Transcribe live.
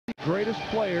Greatest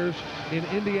players in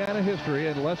Indiana history,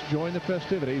 and let's join the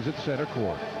festivities at center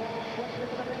court.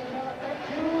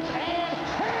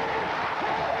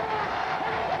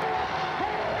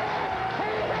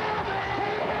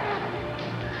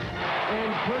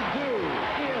 And Purdue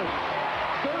is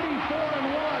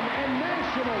 34-1 and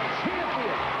national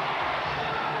champion.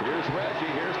 Here's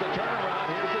Reggie. Here's the turnaround.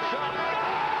 Here's the shot.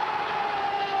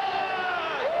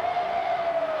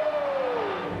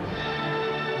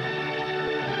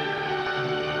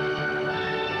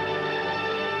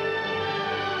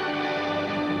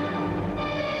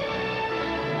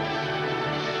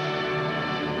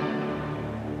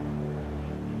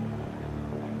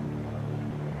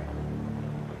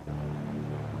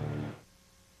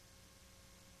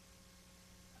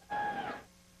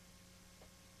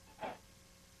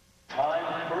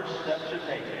 Steps are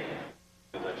taken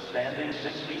to the standing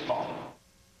 6 feet tall.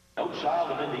 No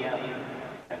child of Indiana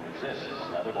can resist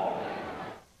another ball.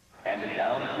 Handed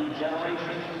down through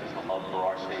generations is the love for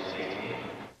our state's game.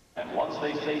 And once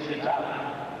they tasted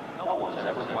battle, no one's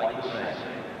ever quite the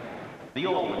same. The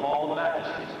old Hall of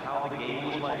Majesty is how the game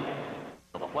was played.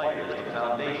 The players, the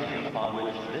foundation upon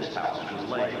which this house was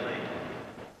laid.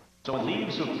 So when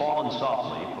leaves have fallen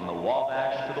softly from the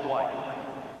Wabash to the White,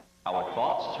 our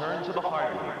thoughts turn to the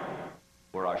hardwood,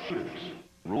 where our shooters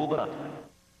rule the night.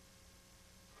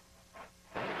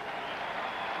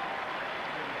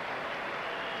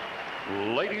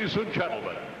 Ladies and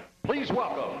gentlemen, please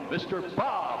welcome Mr.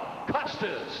 Bob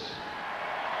Costas.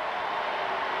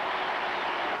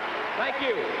 Thank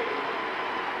you.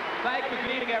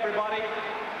 Good evening, everybody.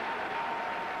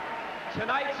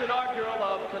 Tonight's inaugural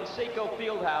of Conseco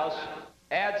Fieldhouse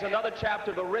adds another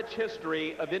chapter to the rich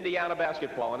history of Indiana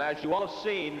basketball. And as you all have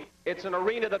seen, it's an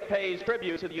arena that pays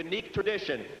tribute to the unique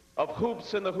tradition of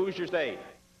hoops in the Hoosier State.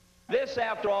 This,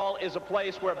 after all, is a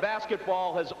place where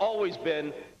basketball has always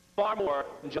been far more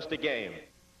than just a game.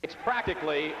 It's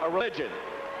practically a religion.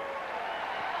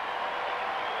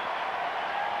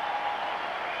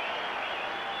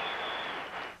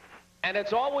 And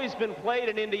it's always been played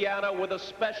in Indiana with a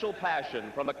special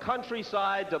passion, from the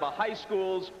countryside to the high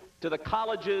schools, to the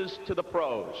colleges, to the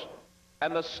pros.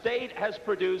 And the state has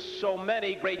produced so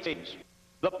many great teams.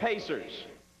 The Pacers,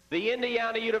 the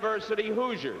Indiana University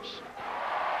Hoosiers,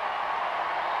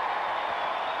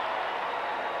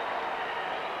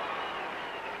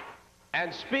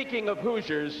 and speaking of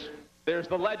Hoosiers, there's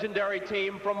the legendary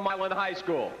team from Milan High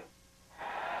School.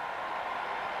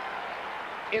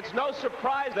 It's no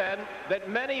surprise then that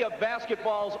many of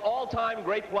basketball's all-time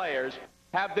great players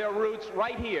have their roots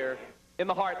right here in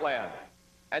the heartland.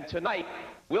 And tonight,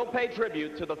 we'll pay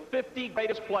tribute to the 50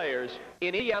 greatest players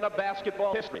in Indiana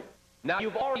basketball history. Now,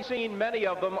 you've already seen many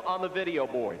of them on the video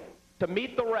board. To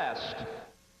meet the rest,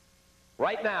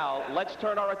 right now, let's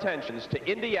turn our attentions to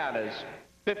Indiana's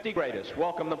 50 greatest.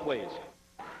 Welcome them, please.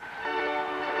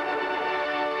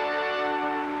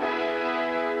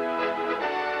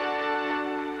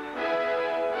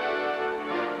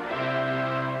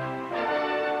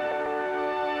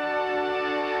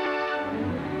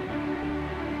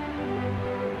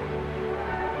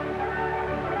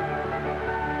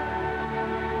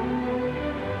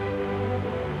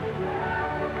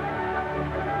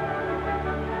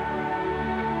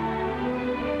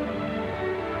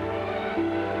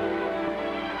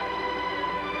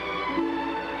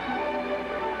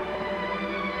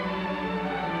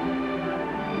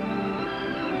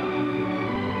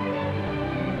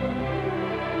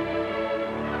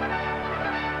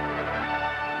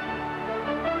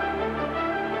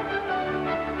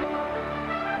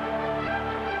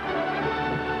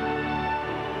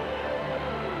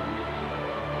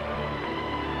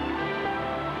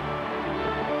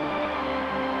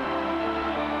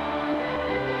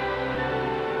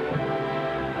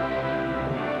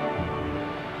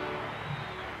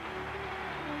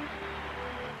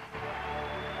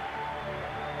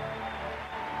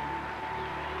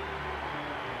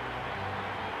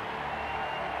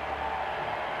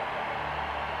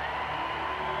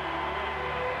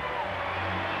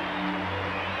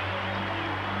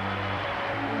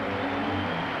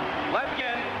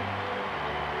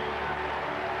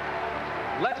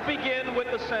 Let's begin with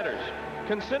the centers.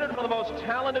 Considered one of the most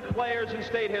talented players in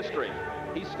state history,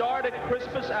 he starred at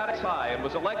Crispus Attucks High and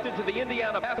was elected to the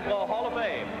Indiana Basketball Hall of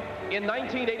Fame in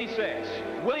 1986.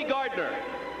 Willie Gardner.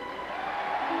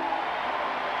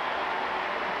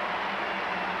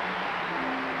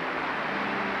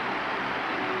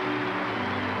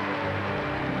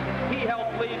 He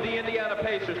helped lead the Indiana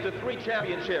Pacers to 3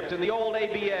 championships in the old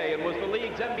ABA and was the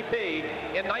league's MVP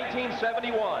in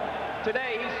 1971.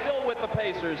 Today, he's still with the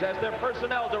Pacers as their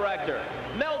personnel director.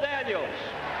 Mel Daniels.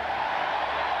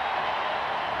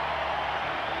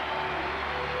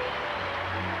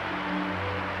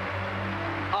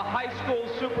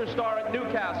 superstar at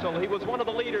Newcastle. He was one of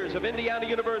the leaders of Indiana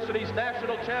University's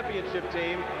national championship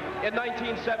team in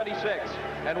 1976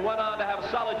 and went on to have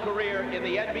a solid career in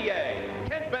the NBA.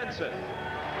 Kent Benson.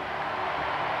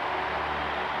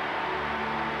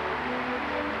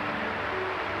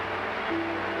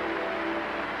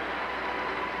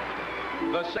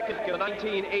 The second in the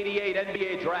 1988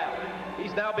 NBA draft.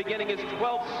 He's now beginning his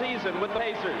 12th season with the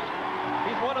Pacers.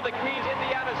 He's one of the keys to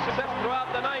Indiana's success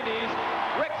throughout the 90s,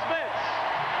 Rick Smits.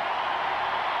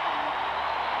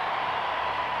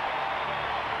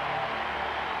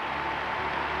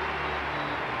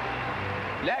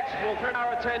 Next, we'll turn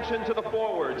our attention to the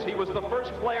forwards. He was the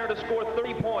first player to score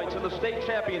 30 points in the state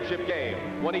championship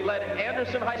game when he led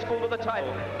Anderson High School to the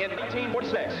title in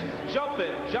 1946.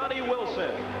 Jumpin' Johnny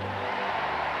Wilson.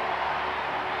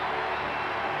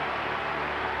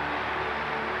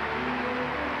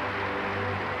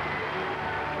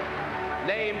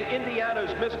 Named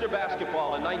Indiana's Mr.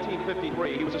 Basketball in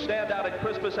 1953. He was a standout at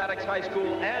Crispus Attucks High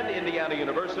School and Indiana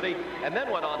University, and then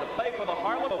went on to play for the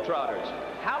Harlem Globetrotters.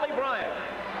 Hallie Bryant.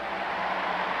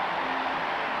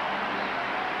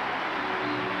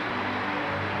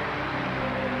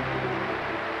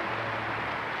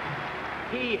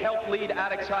 He helped lead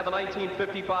Attucks High to the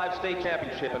 1955 state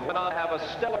championship and went on to have a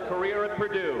stellar career at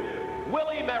Purdue.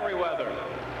 Willie Merriweather.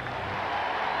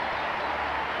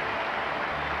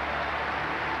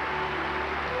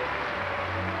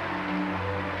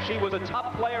 She was a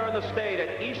top player in the state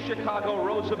at East Chicago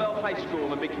Roosevelt High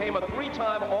School and became a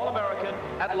three-time All-American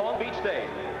at Long Beach State.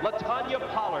 LaTanya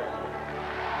Pollard.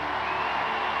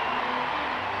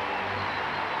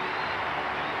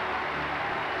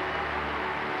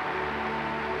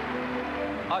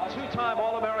 A two-time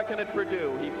All-American at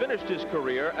Purdue, he finished his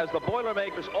career as the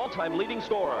Boilermakers' all-time leading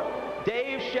scorer,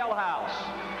 Dave Shellhouse.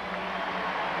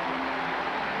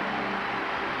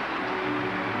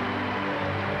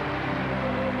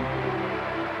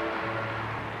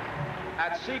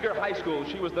 At Seeger High School,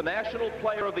 she was the National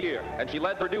Player of the Year, and she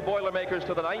led Purdue Boilermakers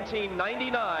to the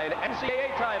 1999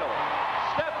 NCAA title.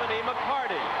 Stephanie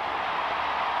McCarty.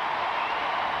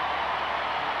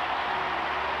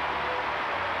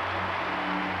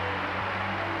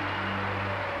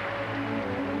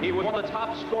 He was one of the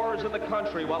top scorers in the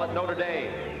country while at Notre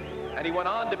Dame, and he went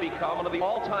on to become one of the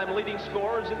all-time leading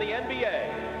scorers in the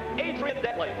NBA. Adrian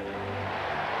Dentley.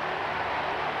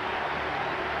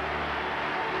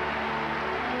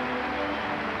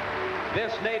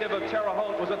 This native of Terre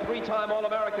Haute was a three-time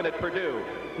All-American at Purdue.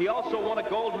 He also won a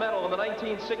gold medal in the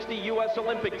 1960 U.S.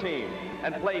 Olympic team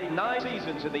and played 9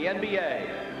 seasons in the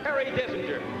NBA. Harry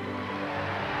Dissinger.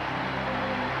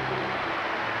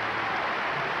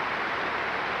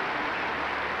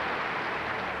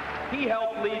 He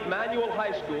helped lead Manual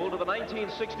High School to the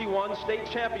 1961 state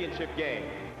championship game,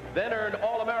 then earned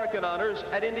All-American honors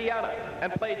at Indiana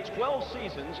and played 12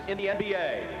 seasons in the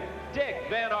NBA. Dick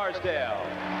Van Arsdale.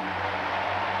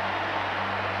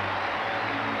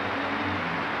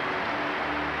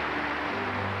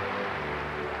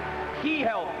 He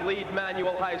helped lead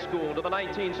Manual High School to the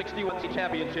 1961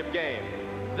 championship game,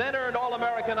 then earned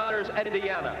All-American honors at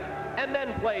Indiana, and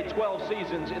then played 12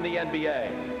 seasons in the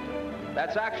NBA.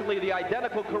 That's actually the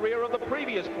identical career of the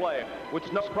previous player, which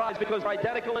is no surprise because they're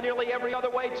identical in nearly every other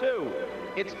way, too.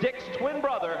 It's Dick's twin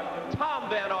brother, Tom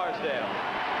Van Arsdale.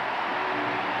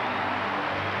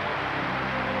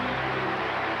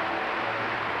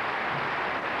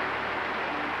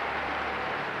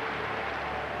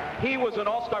 He was an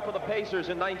all-star for the Pacers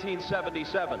in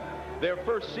 1977, their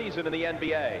first season in the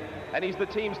NBA. And he's the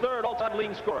team's third all-time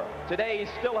leading scorer. Today, he's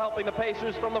still helping the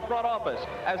Pacers from the front office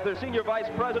as their senior vice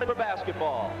president for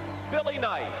basketball, Billy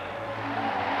Knight.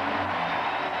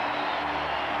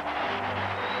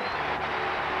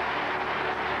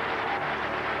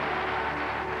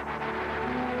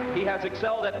 He has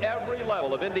excelled at every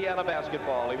level of Indiana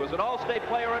basketball. He was an all-state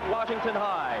player at Washington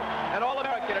High, an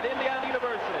All-American at Indiana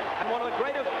University, and one of the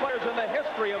greatest players in the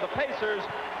history of the Pacers,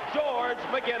 George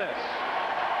McGinnis.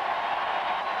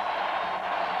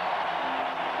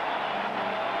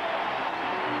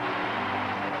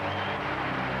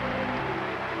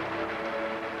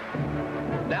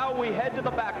 Now we head to the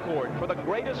backcourt for the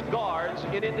greatest guards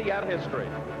in Indiana history.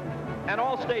 An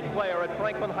all-state player at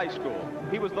Franklin High School.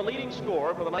 He was the leading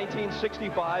scorer for the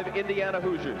 1965 Indiana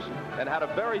Hoosiers and had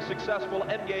a very successful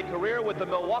NBA career with the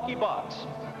Milwaukee Bucks.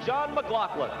 John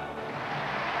McLaughlin.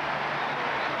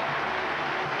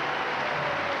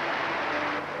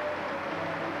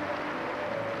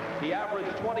 He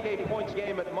averaged 28 points a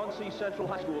game at Muncie Central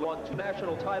High School, won 2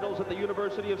 national titles at the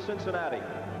University of Cincinnati.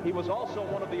 He was also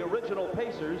one of the original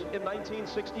Pacers in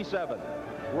 1967.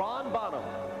 Ron Bonham.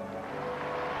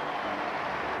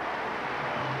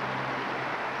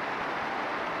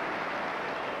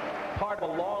 of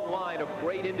a long line of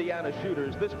great Indiana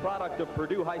shooters, this product of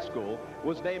Purdue High School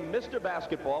was named Mr.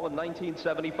 Basketball in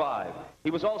 1975.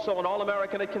 He was also an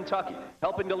All-American at Kentucky,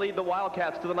 helping to lead the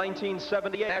Wildcats to the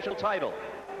 1978 national title.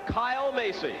 Kyle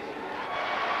Macy.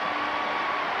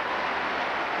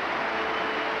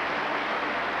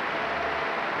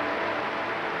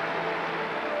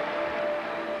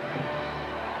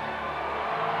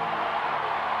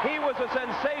 He was a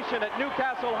sensation at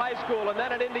Newcastle High School and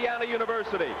then at Indiana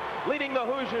University, leading the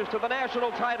Hoosiers to the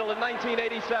national title in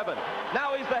 1987.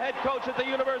 Now he's the head coach at the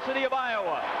University of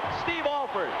Iowa, Steve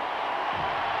Alford.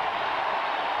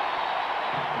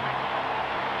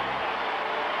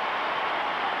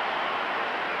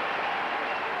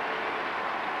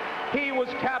 He was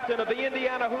captain of the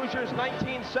Indiana Hoosiers'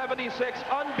 1976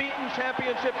 unbeaten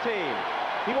championship team.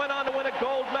 He went on to win a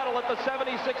gold medal at the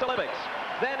 76 Olympics,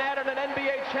 then added an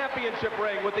NBA championship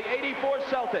ring with the '84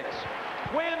 Celtics.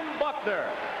 Quinn Buckner.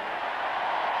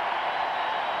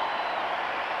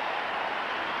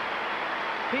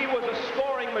 He was a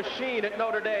scoring machine at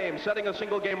Notre Dame, setting a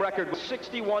single-game record with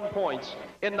 61 points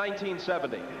in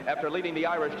 1970. After leading the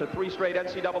Irish to 3 straight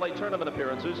NCAA tournament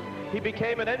appearances, he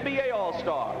became an NBA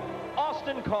All-Star.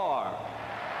 Austin Carr.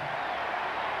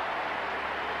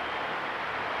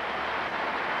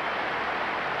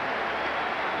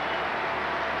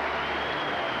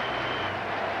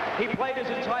 He played his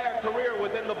entire career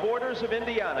within the borders of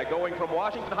Indiana, going from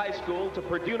Washington High School to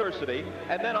Purdue University,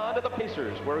 and then on to the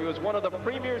Pacers, where he was one of the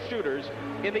premier shooters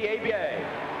in the ABA.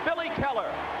 Billy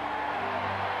Keller.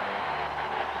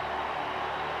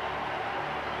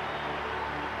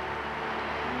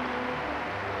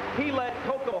 He led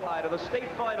Cocoa High to the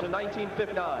state final in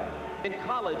 1959. In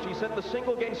college, he set the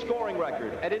single-game scoring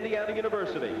record at Indiana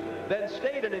University, then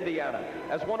stayed in Indiana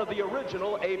as one of the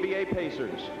original ABA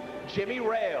Pacers. Jimmy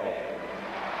Rail.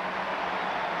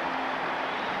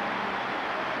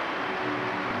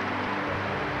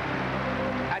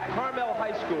 At Carmel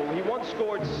High School, he once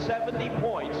scored 70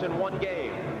 points in one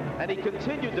game, and he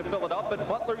continued to fill it up at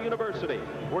Butler University,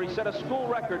 where he set a school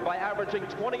record by averaging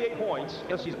 28 points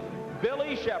in a season.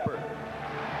 Billy Shepard.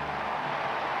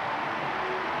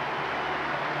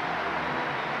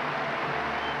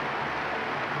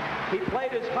 He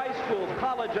played his high school,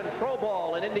 college, and pro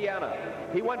ball in Indiana.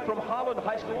 He went from Holland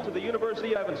High School to the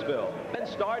University of Evansville, then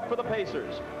starred for the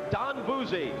Pacers. Don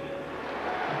Buzzi.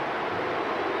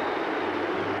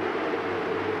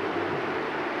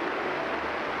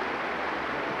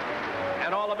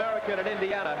 An All-American in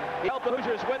Indiana. He helped the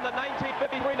Hoosiers win the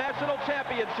 1953 National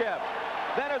Championship.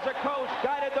 Then as a coach,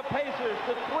 guided the Pacers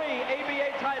to 3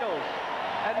 ABA titles.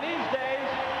 And these days,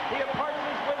 he imparts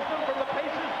his wisdom from the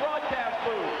Pacers broadcast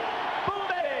booth. Boom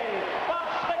Day, Bob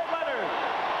Slick Leonard.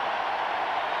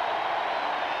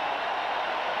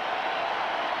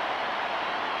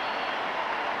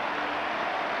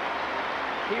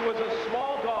 He was a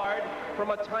small guard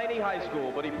from a tiny high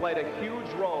school, but he played a huge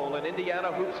role in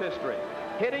Indiana hoops history,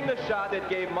 hitting the shot that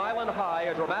gave Milan High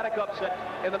a dramatic upset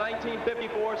in the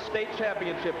 1954 state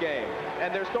championship game.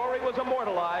 And their story was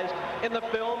immortalized in the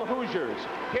film Hoosiers.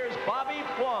 Here's Bobby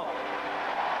Plump.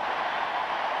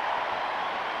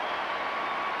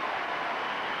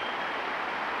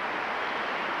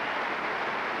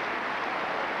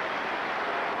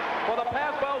 For the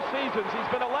past 12 seasons, he's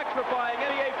been electrifying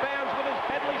NBA fans with his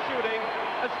deadly shooting,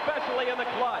 especially in the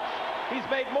clutch. He's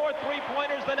made more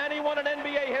three-pointers than anyone in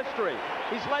NBA history.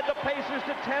 He's led the Pacers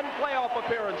to 10 playoff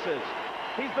appearances.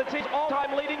 He's the team's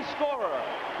all-time leading scorer,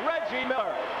 Reggie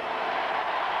Miller.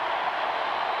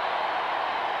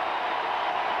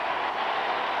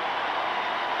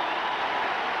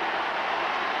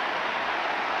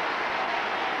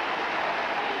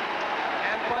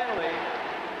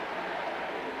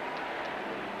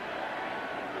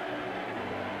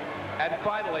 And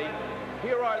finally,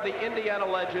 here are the Indiana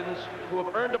legends who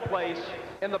have earned a place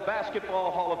in the Basketball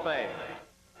Hall of Fame.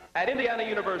 At Indiana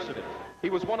University,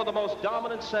 he was one of the most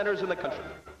dominant centers in the country.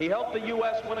 He helped the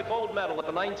U.S. win a gold medal at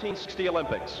the 1960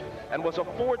 Olympics and was a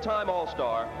 4-time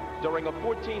All-Star during a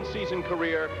 14-season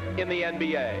career in the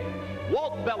NBA.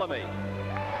 Walt Bellamy.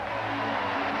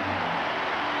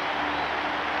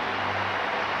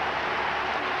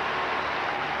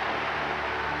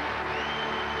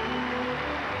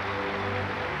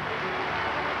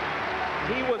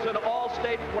 He was an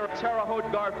all-state player at Terre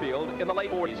Haute Garfield in the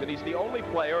late 40s, and he's the only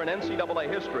player in NCAA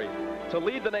history to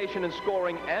lead the nation in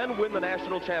scoring and win the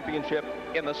national championship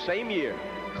in the same year.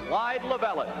 Clyde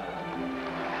Lovellette.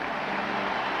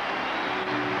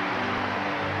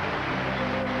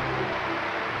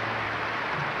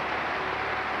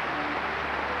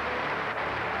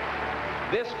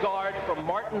 This guard from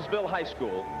Martinsville High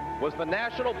School was the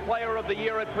National Player of the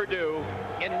Year at Purdue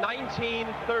in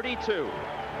 1932.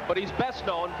 But he's best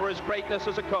known for his greatness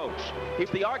as a coach.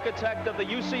 He's the architect of the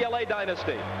UCLA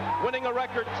dynasty, winning a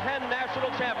record 10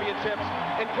 national championships,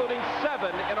 including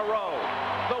 7 in a row.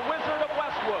 The Wizard of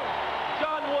Westwood,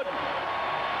 John Wooden.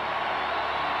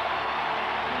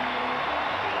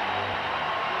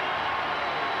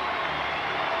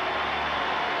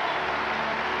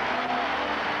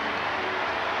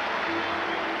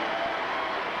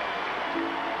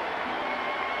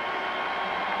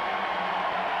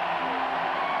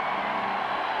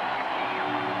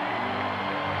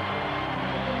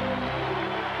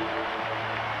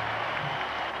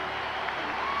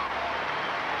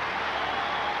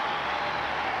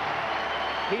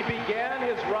 He began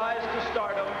his rise to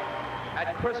stardom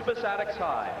at Crispus Attucks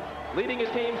High, leading his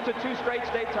teams to 2 straight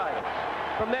state titles.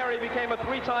 From there, he became a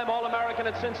 3-time All-American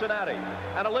at Cincinnati,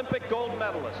 an Olympic gold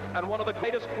medalist, and one of the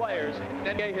greatest players in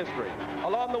NBA history.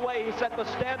 Along the way, he set the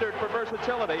standard for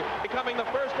versatility, becoming the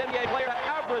first NBA player to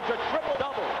average a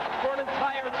triple-double for an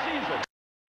entire